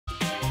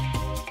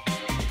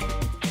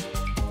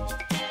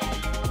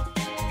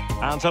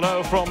And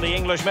hello from the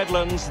English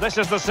Midlands. This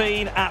is the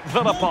scene at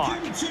Villa Park.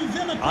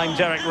 I'm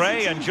Derek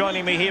Ray, and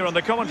joining me here on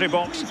the commentary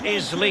box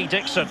is Lee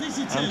Dixon.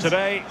 And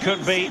today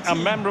could be a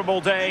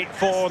memorable day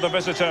for the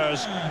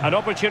visitors. An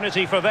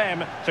opportunity for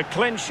them to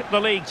clinch the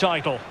league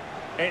title.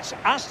 It's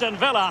Aston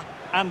Villa,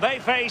 and they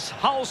face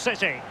Hull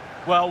City.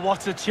 Well,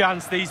 what a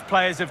chance these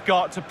players have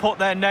got to put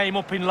their name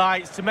up in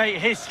lights, to make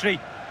history.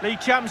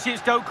 League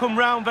championships don't come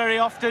round very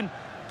often.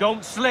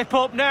 Don't slip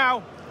up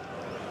now.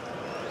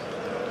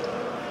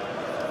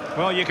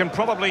 Well, you can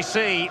probably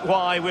see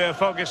why we're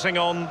focusing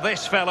on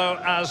this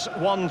fellow as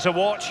one to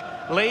watch.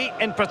 Lee,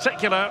 in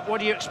particular, what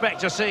do you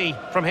expect to see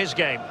from his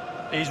game?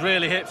 He's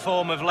really hit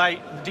form of late.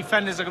 The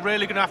defenders are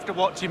really going to have to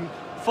watch him.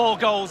 4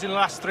 goals in the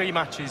last 3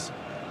 matches.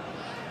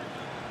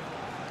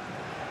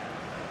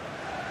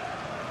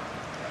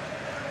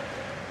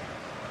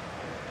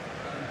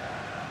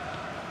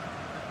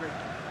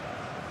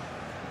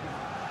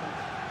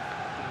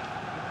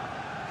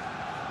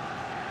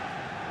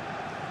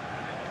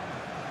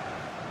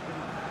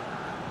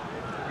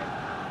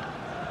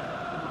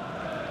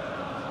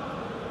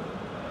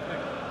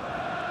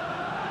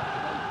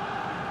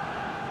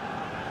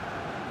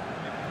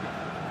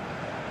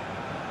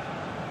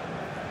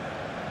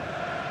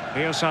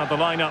 Here's how the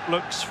lineup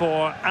looks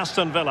for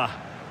Aston Villa.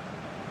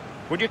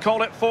 Would you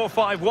call it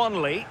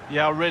 4-5-1, Lee?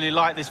 Yeah, I really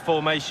like this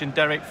formation,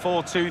 Derek.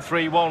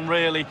 4-2-3-1,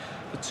 really.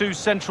 The 2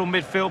 central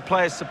midfield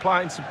players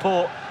supplying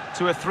support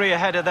to a 3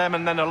 ahead of them,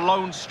 and then a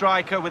lone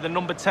striker with a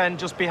number 10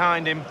 just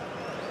behind him.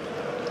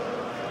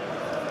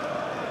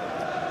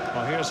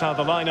 Well, here's how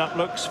the lineup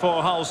looks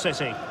for Hull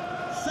City.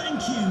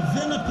 Thank you,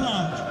 Villa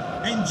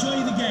Park.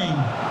 Enjoy the game.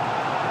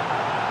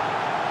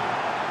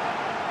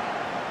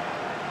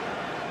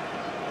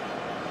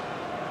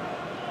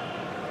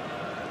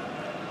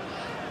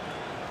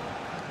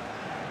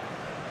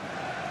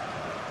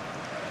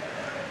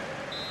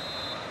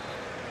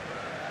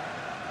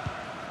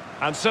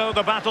 And so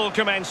the battle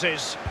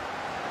commences.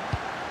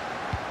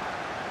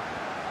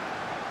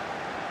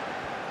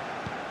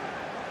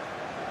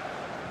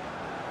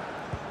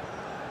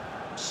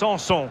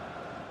 Sanson.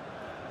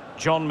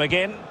 John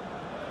McGinn.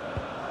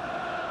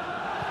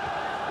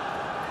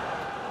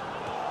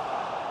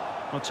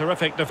 Well,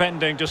 terrific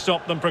defending to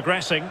stop them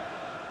progressing.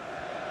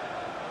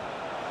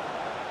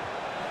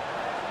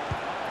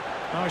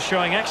 Oh,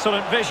 showing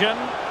excellent vision.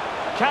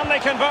 Can they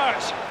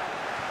convert?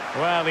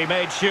 Well, he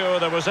made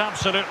sure there was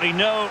absolutely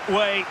no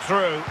way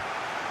through.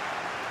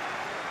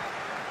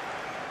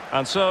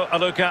 And so a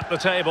look at the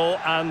table,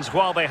 and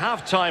while they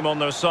have time on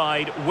their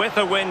side, with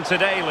a win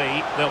today,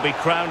 Lee, they'll be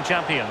crowned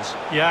champions.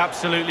 Yeah,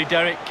 absolutely,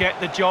 Derek. Get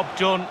the job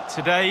done.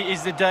 Today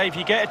is the day. If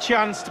you get a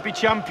chance to be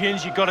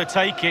champions, you've got to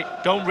take it.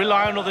 Don't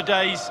rely on other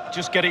days.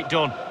 Just get it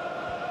done.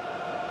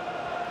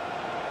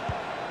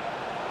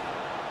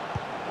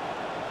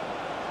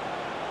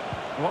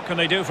 What can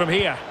they do from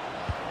here?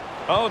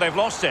 Oh, they've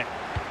lost it.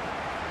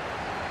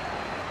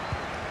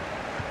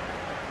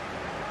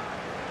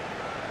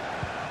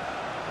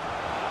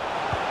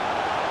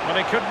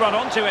 But he could run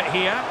onto it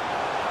here.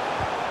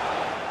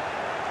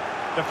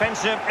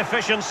 Defensive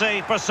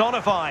efficiency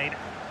personified.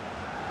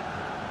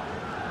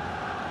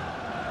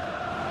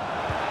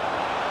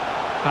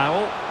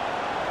 Foul.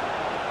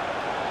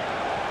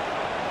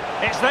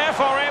 It's there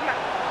for him.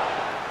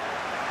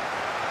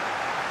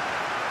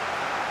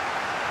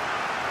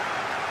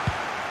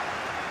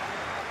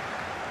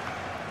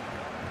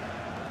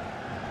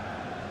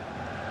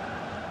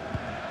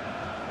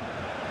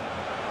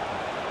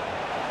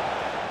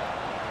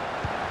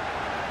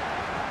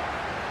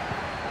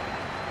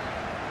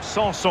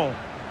 Sanson.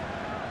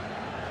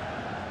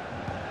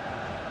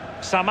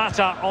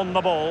 Samatta on the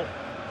ball.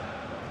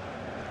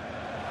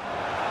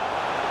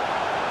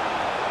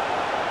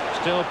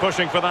 Still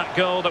pushing for that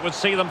goal that would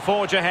see them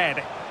forge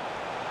ahead.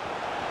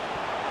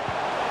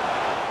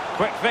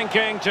 Quick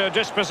thinking to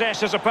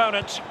dispossess his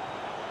opponent.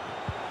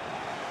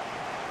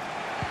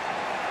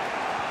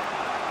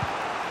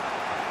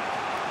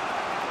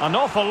 An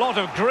awful lot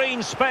of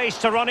green space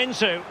to run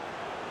into.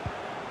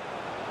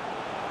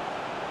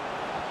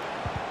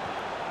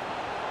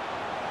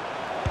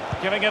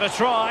 Giving it a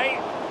try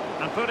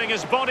and putting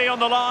his body on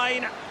the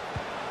line.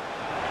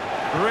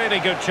 Really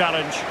good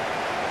challenge.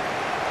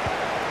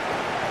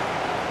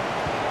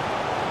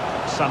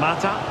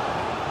 Samatta.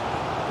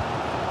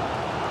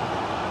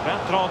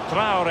 Bertrand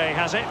Traoré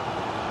has it.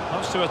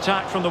 Loves to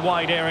attack from the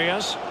wide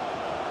areas.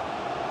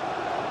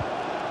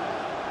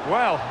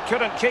 Well,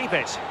 couldn't keep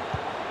it.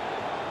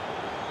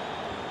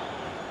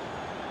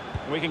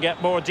 We can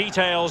get more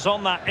details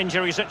on that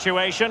injury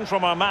situation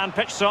from our man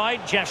pitch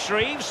side, Jeff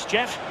Shreves.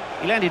 Jeff?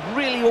 He landed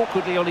really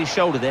awkwardly on his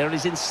shoulder there and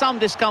is in some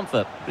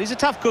discomfort. But he's a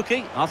tough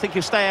cookie. I think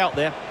he'll stay out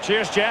there.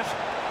 Cheers, Jeff.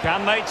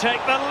 Can they take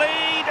the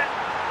lead?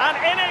 And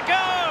in it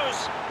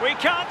goes! We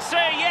can't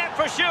say yet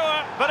for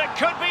sure, but it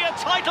could be a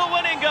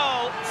title-winning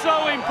goal.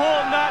 So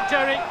important that,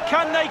 Derek.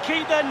 Can they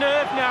keep their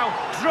nerve now?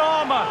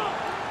 Drama.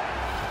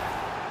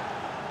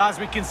 As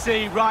we can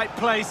see, right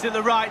place at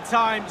the right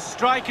time.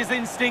 Striker's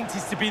instinct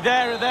is to be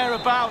there or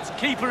thereabouts.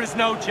 Keeper has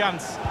no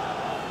chance.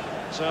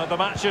 So the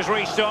match has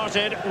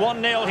restarted,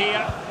 1-0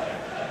 here.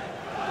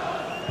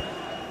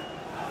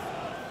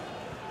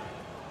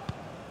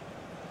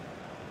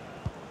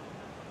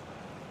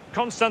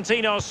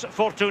 Konstantinos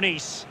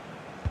Fortounis.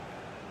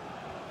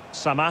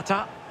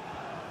 Samatta.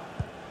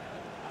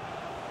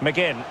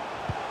 McGinn.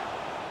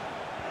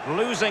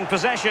 Losing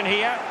possession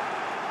here.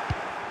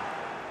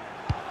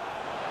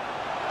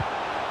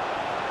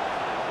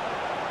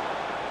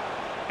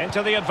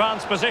 Into the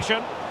advanced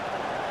position.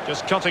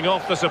 Just cutting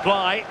off the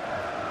supply.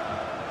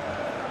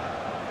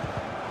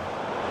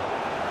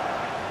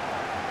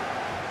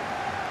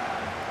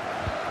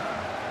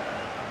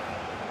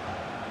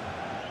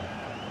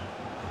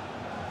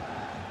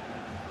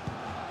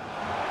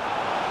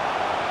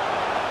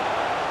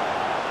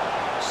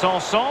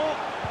 Sanson.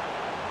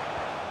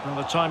 Well,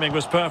 the timing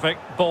was perfect.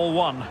 Ball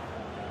one.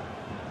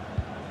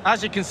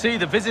 As you can see,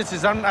 the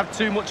visitors haven't had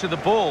too much of the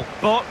ball,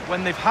 but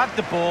when they've had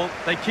the ball,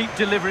 they keep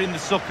delivering the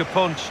sucker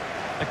punch.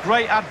 A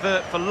great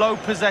advert for low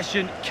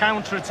possession,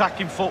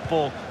 counter-attacking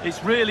football.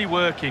 It's really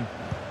working.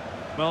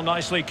 Well,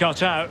 nicely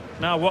cut out.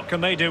 Now what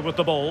can they do with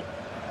the ball?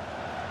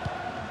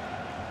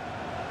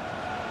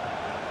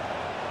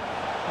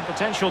 And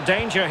potential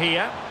danger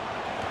here.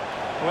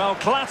 Well,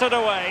 clattered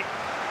away.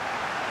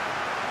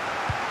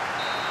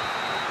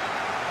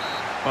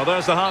 Well,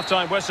 there's the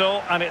half-time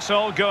whistle, and it's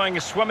all going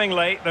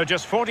swimmingly. They're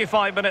just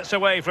 45 minutes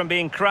away from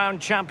being crowned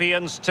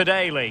champions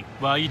today, Lee.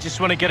 Well, you just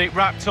want to get it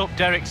wrapped up,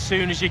 Derek, as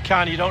soon as you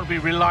can. You don't want to be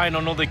relying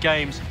on other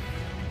games.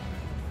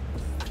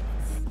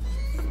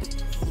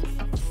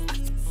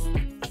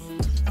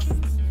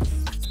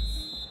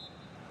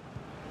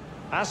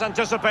 As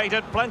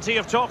anticipated, plenty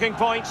of talking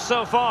points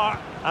so far,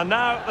 and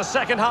now the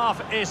second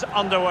half is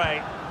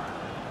underway.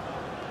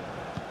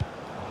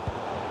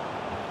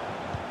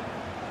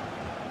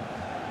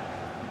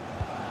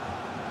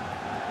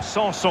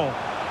 Sanson,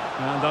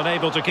 and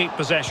unable to keep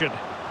possession.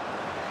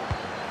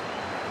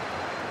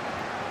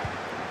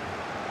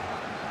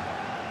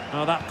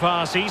 Oh, that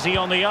pass easy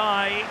on the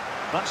eye.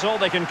 That's all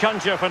they can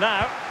conjure for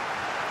now.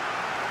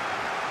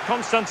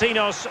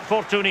 Konstantinos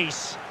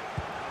Fortounis.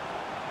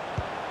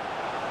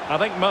 I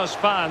think most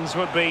fans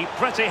would be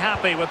pretty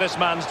happy with this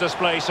man's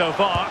display so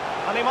far.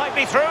 And he might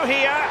be through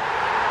here.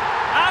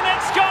 And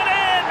it's gone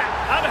in!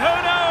 And who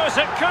knows,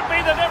 it could be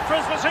the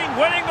difference between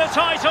winning the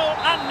title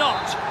and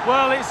not.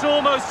 Well, it's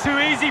almost too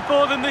easy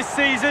for them this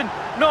season.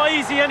 Not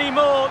easy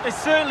anymore. There's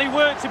certainly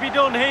work to be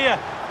done here.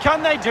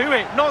 Can they do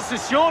it? Not so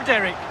sure,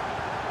 Derek.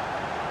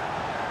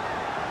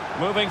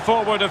 Moving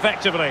forward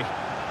effectively.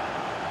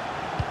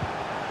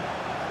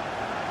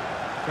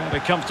 Fairly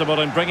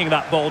comfortable in bringing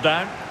that ball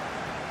down.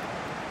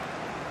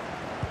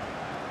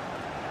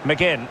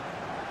 McGinn.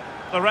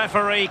 The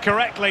referee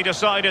correctly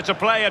decided to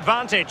play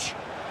advantage.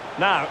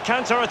 Now,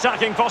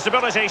 counter-attacking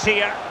possibilities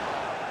here.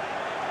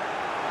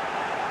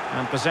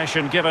 And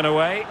possession given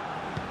away.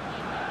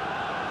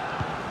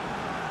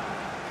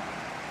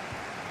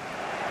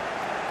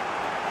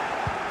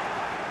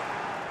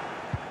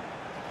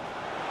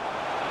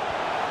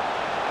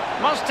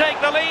 Must take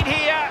the lead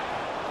here,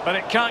 but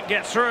it can't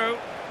get through.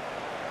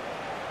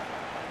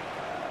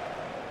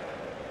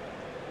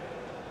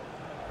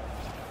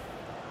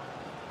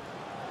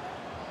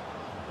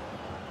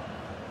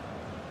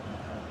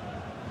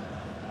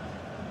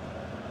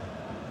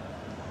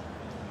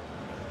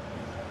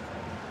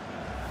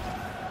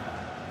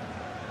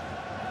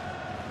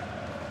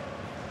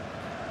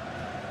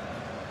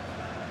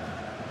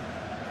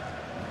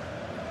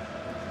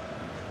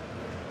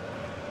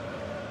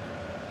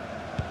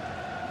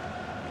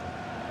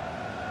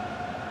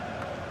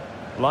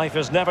 Life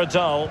is never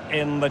dull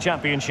in the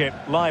Championship.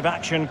 Live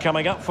action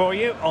coming up for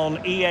you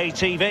on EA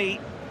TV.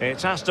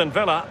 It's Aston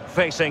Villa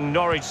facing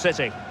Norwich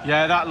City.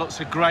 Yeah, that looks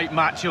a great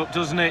match-up,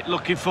 doesn't it?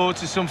 Looking forward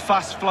to some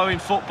fast-flowing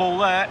football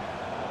there.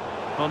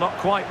 Well, not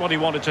quite what he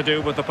wanted to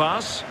do with the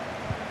pass.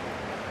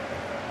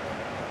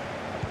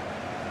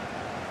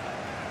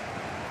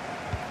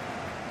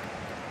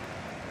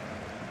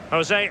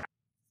 Jose.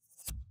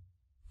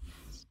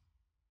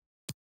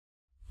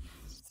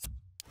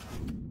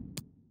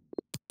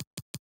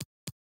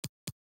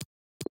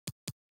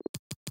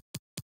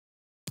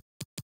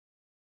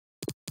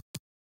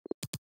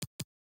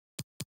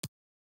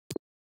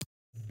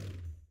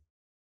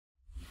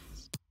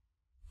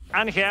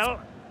 Angel.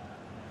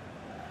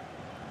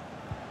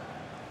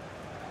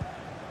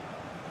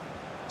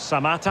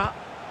 Samatta.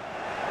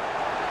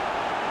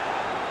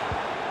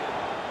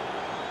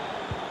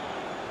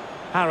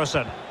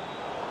 Harrison.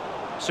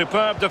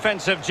 Superb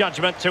defensive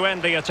judgment to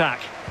end the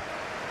attack.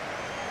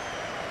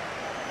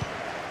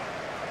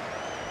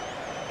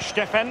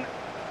 Steffen.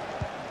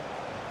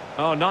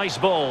 Oh, nice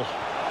ball.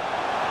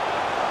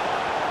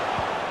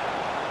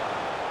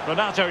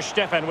 Renato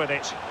Steffen with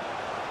it.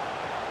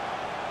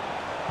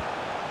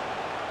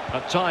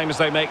 At times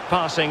they make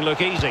passing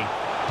look easy.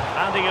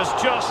 And he has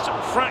just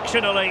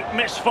fractionally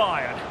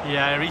misfired.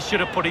 Yeah, he should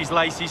have put his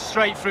laces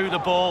straight through the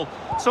ball.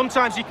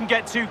 Sometimes you can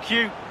get too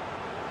cute.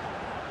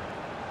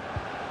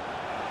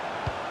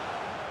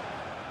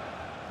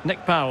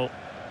 Nick Powell.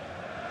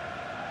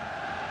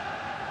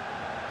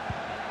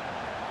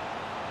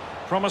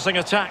 Promising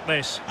attack,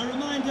 this. A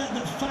reminder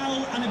that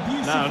foul and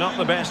abuse. No, not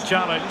the best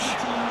challenge.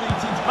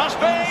 Must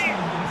be!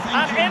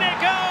 And in it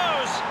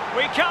goes!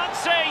 We can't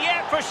say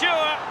yet for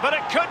sure, but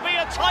it could be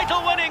a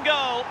title-winning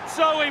goal.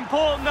 So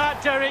important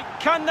that, Derek.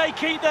 Can they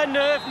keep their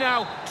nerve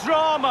now?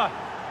 Drama.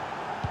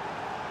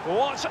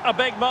 What a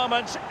big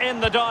moment in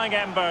the dying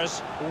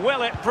embers.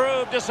 Will it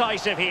prove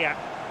decisive here?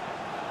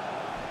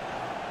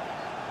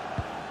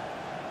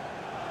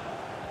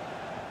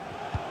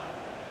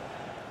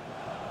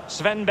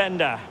 Sven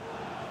Bender.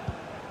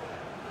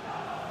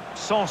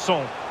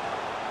 Sanson.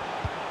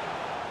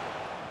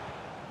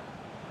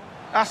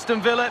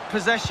 Aston Villa,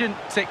 possession,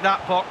 tick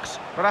that box.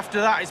 But after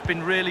that, it's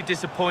been really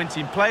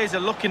disappointing. Players are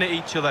looking at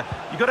each other.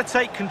 You've got to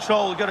take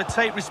control, you've got to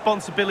take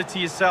responsibility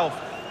yourself.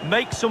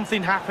 Make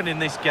something happen in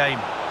this game.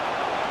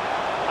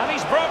 And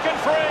he's broken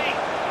free.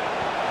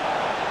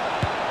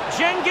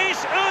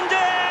 Cengiz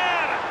Ünder!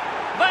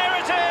 There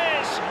it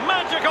is!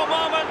 Magical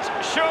moment.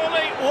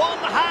 Surely one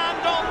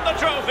hand on the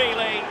trophy,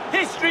 Lee.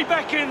 History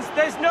beckons.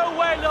 There's no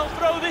way they'll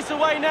throw this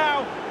away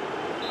now.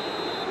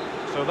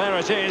 So there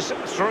it is,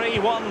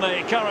 3-1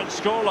 the current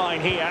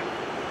scoreline here.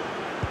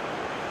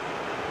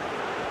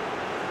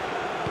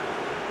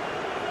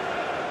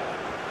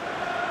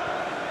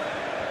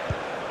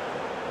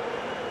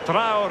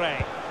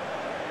 Traore.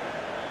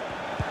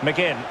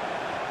 McGinn.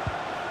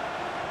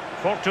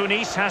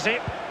 Fortunis has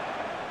it.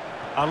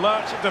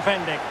 Alert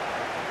defending.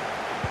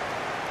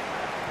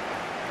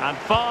 And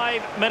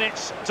 5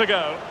 minutes to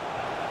go.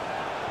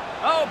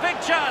 Oh, big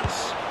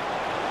chance.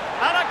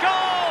 And a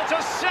goal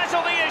to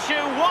settle the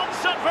issue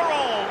once and for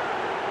all.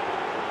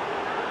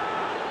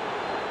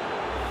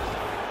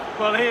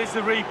 Well, here's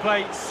the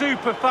replay.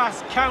 Super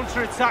fast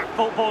counter-attack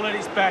football at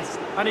its best.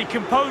 And he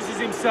composes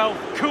himself,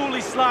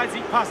 coolly slides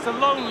it past a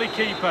lonely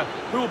keeper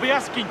who will be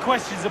asking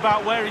questions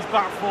about where his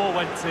back four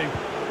went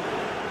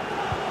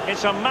to.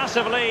 It's a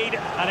massive lead,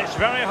 and it's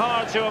very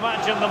hard to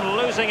imagine them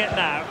losing it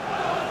now.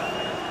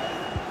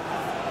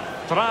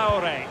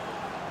 Traore.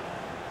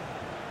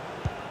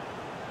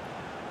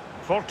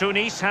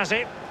 Fortunis has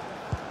it.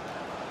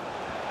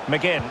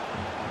 McGinn.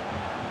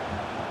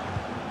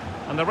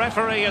 And the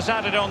referee has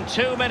added on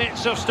 2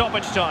 minutes of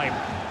stoppage time.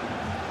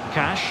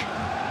 Cash.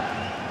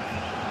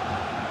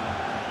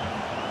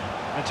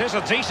 It is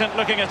a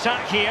decent-looking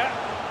attack here.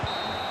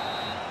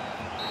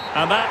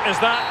 And that is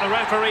that, the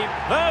referee.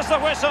 There's the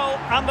whistle,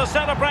 and the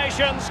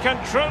celebrations can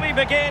truly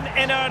begin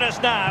in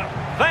earnest now.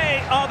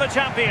 They are the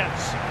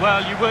champions. Well,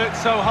 you worked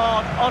so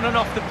hard on and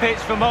off the pitch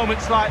for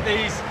moments like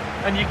these,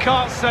 and you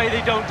can't say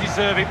they don't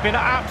deserve it. Been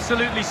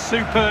absolutely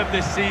superb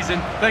this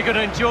season. They're going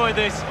to enjoy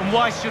this, and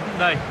why shouldn't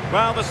they?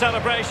 Well, the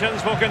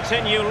celebrations will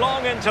continue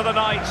long into the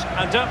night,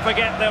 and don't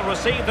forget they'll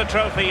receive the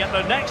trophy at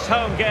the next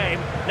home game.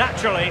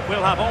 Naturally,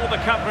 we'll have all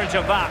the coverage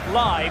of that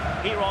live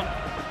here on...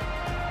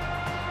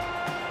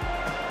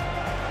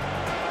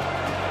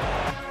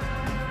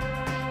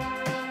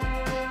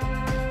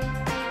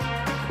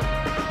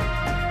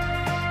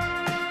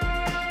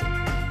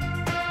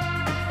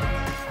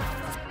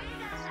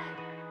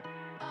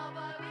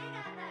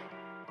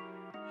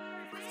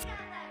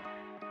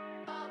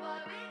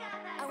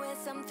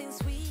 Something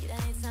sweet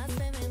and it's not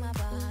spamming my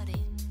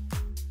body.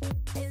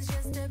 It's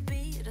just a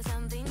beat or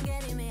something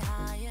getting me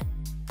higher.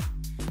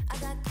 I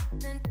got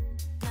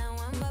now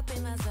I'm up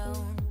in my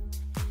zone.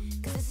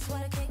 Cause this is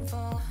what I came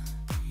for.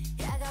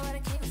 Yeah, I got what I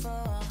came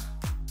for.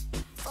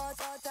 4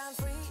 times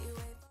free.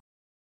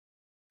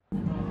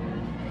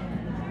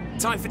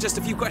 Time for just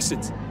a few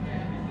questions.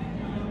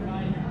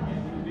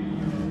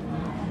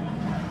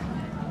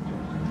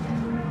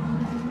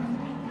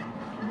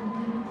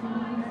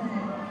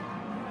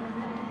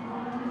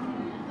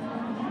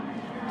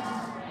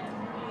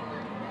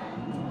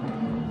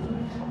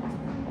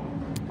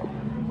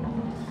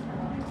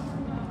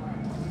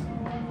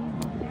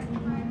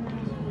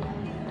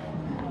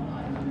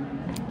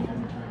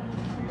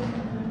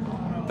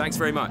 Thanks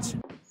very much.